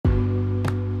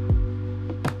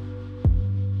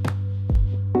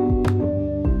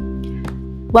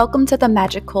Welcome to the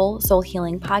Magical Soul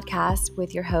Healing Podcast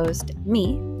with your host,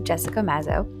 me, Jessica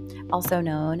Mazzo, also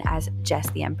known as Jess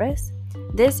the Empress.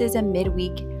 This is a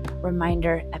midweek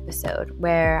reminder episode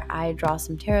where I draw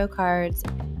some tarot cards,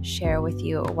 share with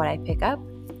you what I pick up,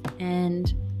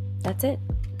 and that's it.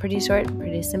 Pretty short,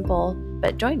 pretty simple,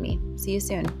 but join me. See you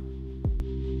soon.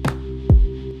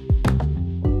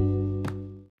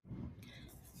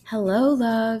 Hello,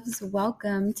 loves.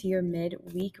 Welcome to your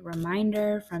midweek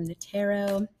reminder from the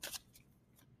tarot.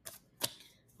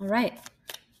 All right.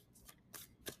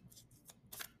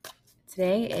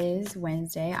 Today is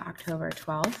Wednesday, October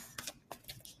 12th.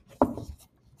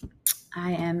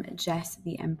 I am Jess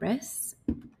the Empress,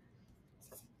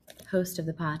 host of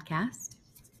the podcast.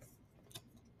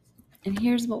 And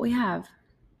here's what we have.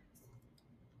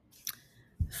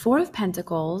 Four of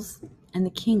Pentacles and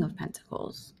the King of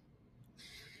Pentacles.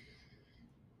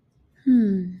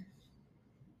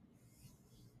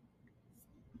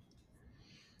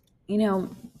 You know,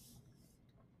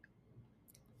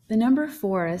 the number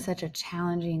 4 is such a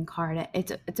challenging card.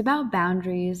 It's about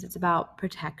boundaries, it's about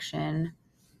protection,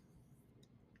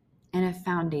 and a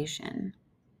foundation.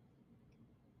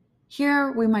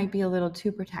 Here, we might be a little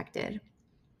too protected.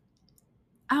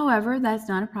 However, that's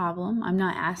not a problem. I'm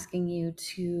not asking you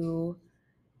to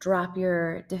drop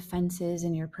your defenses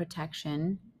and your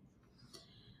protection.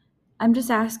 I'm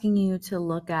just asking you to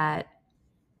look at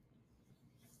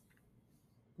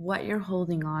what you're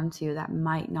holding on to that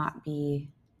might not be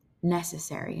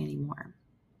necessary anymore.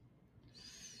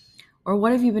 Or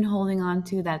what have you been holding on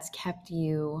to that's kept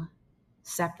you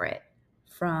separate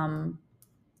from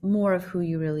more of who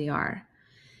you really are?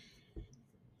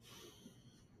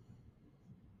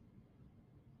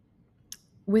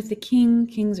 With the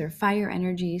kings are fire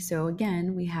energy. So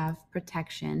again, we have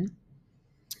protection.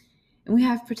 And we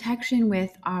have protection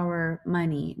with our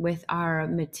money, with our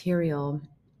material,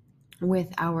 with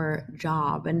our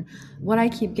job. And what I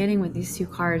keep getting with these two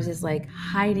cards is like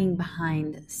hiding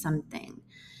behind something.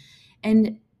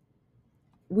 And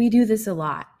we do this a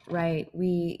lot, right?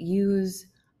 We use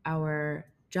our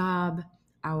job,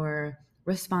 our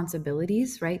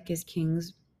responsibilities, right? Because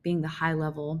kings, being the high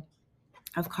level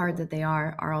of card that they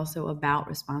are also about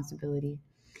responsibility.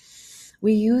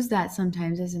 We use that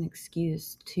sometimes as an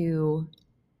excuse to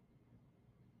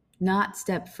not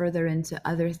step further into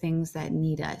other things that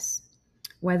need us,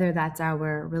 whether that's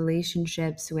our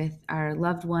relationships with our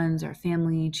loved ones, our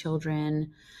family,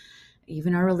 children,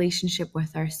 even our relationship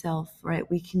with ourselves, right?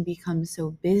 We can become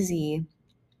so busy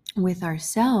with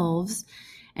ourselves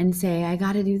and say, I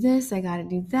got to do this, I got to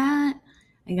do that,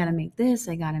 I got to make this,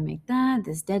 I got to make that,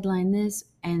 this deadline, this,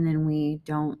 and then we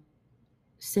don't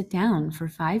sit down for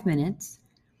 5 minutes.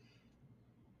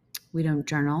 We don't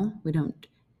journal. We don't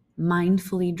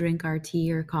mindfully drink our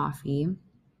tea or coffee.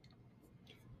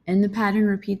 And the pattern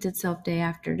repeats itself day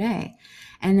after day.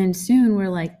 And then soon we're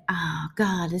like, oh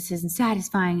God, this isn't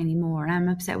satisfying anymore. And I'm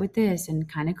upset with this and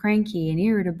kind of cranky and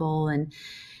irritable. And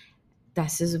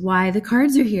this is why the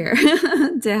cards are here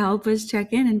to help us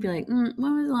check in and be like, when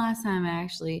was the last time I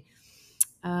actually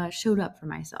showed up for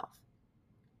myself?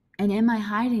 And am I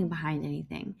hiding behind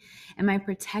anything? Am I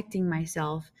protecting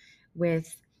myself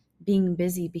with being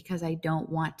busy because I don't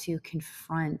want to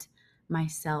confront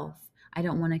myself? I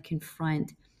don't want to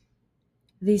confront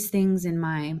these things in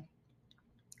my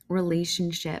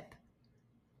relationship.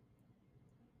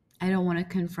 I don't want to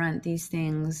confront these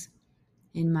things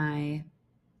in my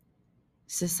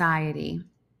society.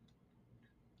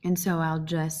 And so I'll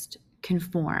just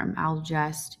conform. I'll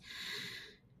just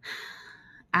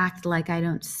act like I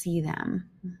don't see them.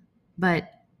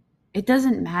 But it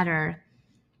doesn't matter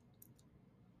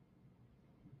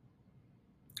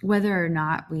whether or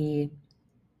not we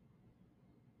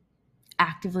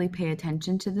actively pay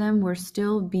attention to them. We're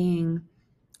still being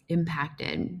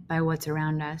impacted by what's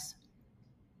around us.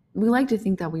 We like to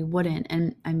think that we wouldn't.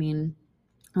 And I mean,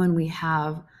 when we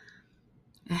have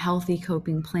a healthy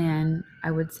coping plan,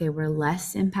 I would say we're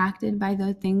less impacted by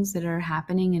the things that are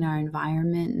happening in our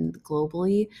environment and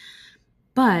globally.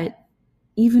 But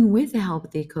even with a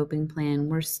healthy coping plan,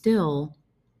 we're still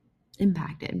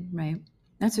impacted, right?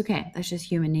 That's okay. That's just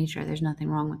human nature. There's nothing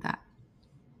wrong with that.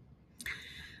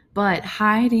 But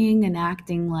hiding and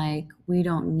acting like we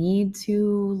don't need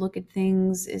to look at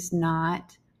things is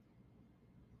not,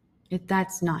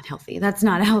 that's not healthy. That's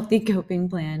not a healthy coping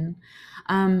plan.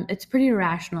 It's pretty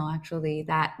irrational, actually,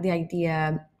 that the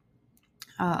idea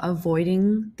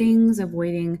avoiding things,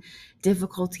 avoiding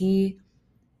difficulty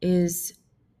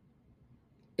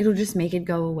it'll just make it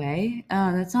go away.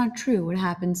 That's not true. What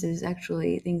happens is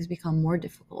actually things become more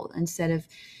difficult. Instead of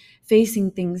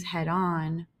facing things head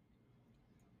on,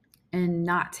 and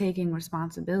not taking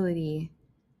responsibility,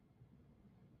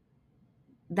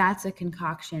 that's a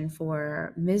concoction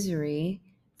for misery,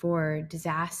 for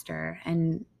disaster,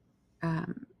 and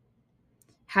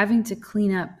having to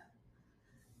clean up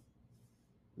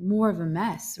more of a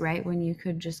mess, right? When you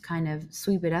could just kind of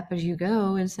sweep it up as you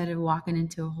go instead of walking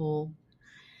into a whole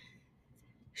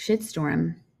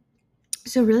shitstorm.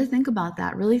 So really think about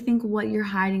that. Really think what you're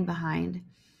hiding behind.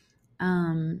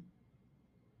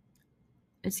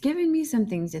 It's given me some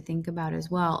things to think about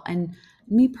as well. And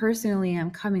me personally,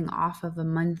 I'm coming off of a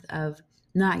month of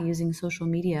not using social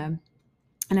media,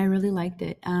 and I really liked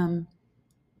it.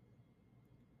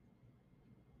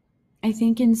 I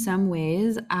think in some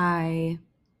ways I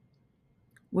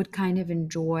would kind of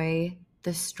enjoy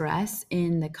the stress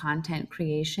in the content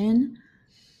creation.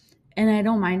 And I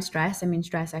don't mind stress. I mean,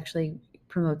 stress actually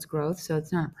promotes growth, so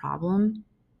it's not a problem.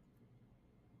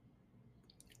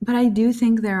 But I do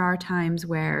think there are times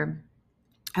where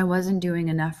I wasn't doing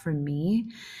enough for me.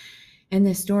 And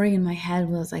the story in my head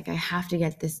was like, I have to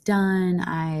get this done.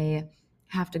 I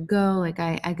have to go. Like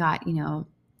I got,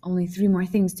 only 3 more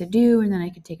things to do and then I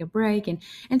could take a break. And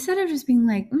instead of just being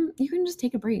like, you can just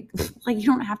take a break. Like you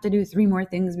don't have to do 3 more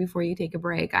things before you take a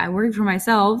break. I work for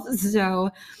myself. So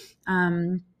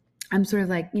I'm sort of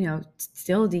like,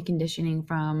 still deconditioning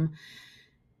from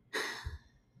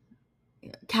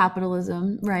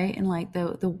capitalism, right? And like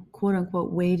the quote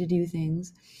unquote way to do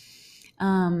things.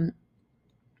 And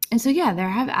so, yeah, there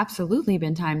have absolutely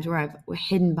been times where I've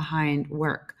hidden behind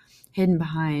work, hidden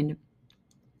behind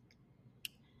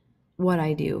what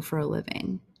I do for a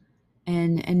living,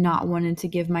 and not wanting to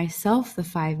give myself the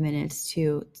 5 minutes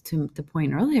to the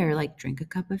point earlier, like drink a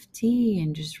cup of tea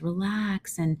and just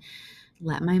relax and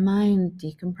let my mind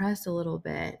decompress a little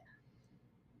bit.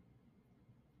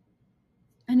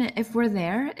 And if we're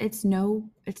there, it's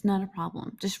not a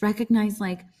problem. Just recognize,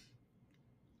 like,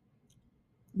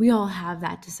 we all have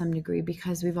that to some degree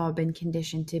because we've all been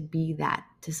conditioned to be that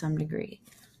to some degree.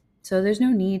 So there's no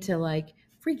need to like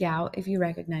freak out if you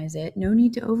recognize it. No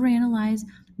need to overanalyze.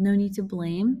 No need to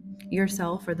blame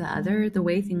yourself or the other. The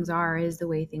way things are is the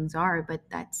way things are, but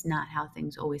that's not how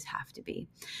things always have to be.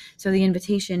 So the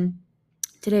invitation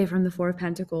today from the Four of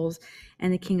Pentacles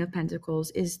and the King of Pentacles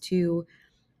is to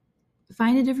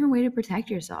find a different way to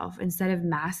protect yourself instead of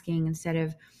masking, instead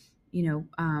of,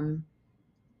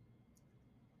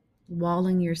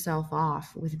 walling yourself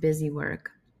off with busy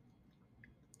work.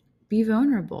 Be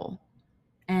vulnerable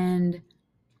and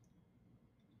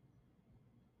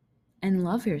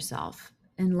love yourself.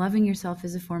 And loving yourself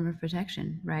is a form of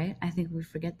protection, right? I think we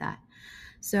forget that.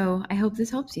 So I hope this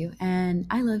helps you, and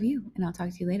I love you, and I'll talk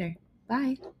to you later.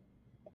 Bye.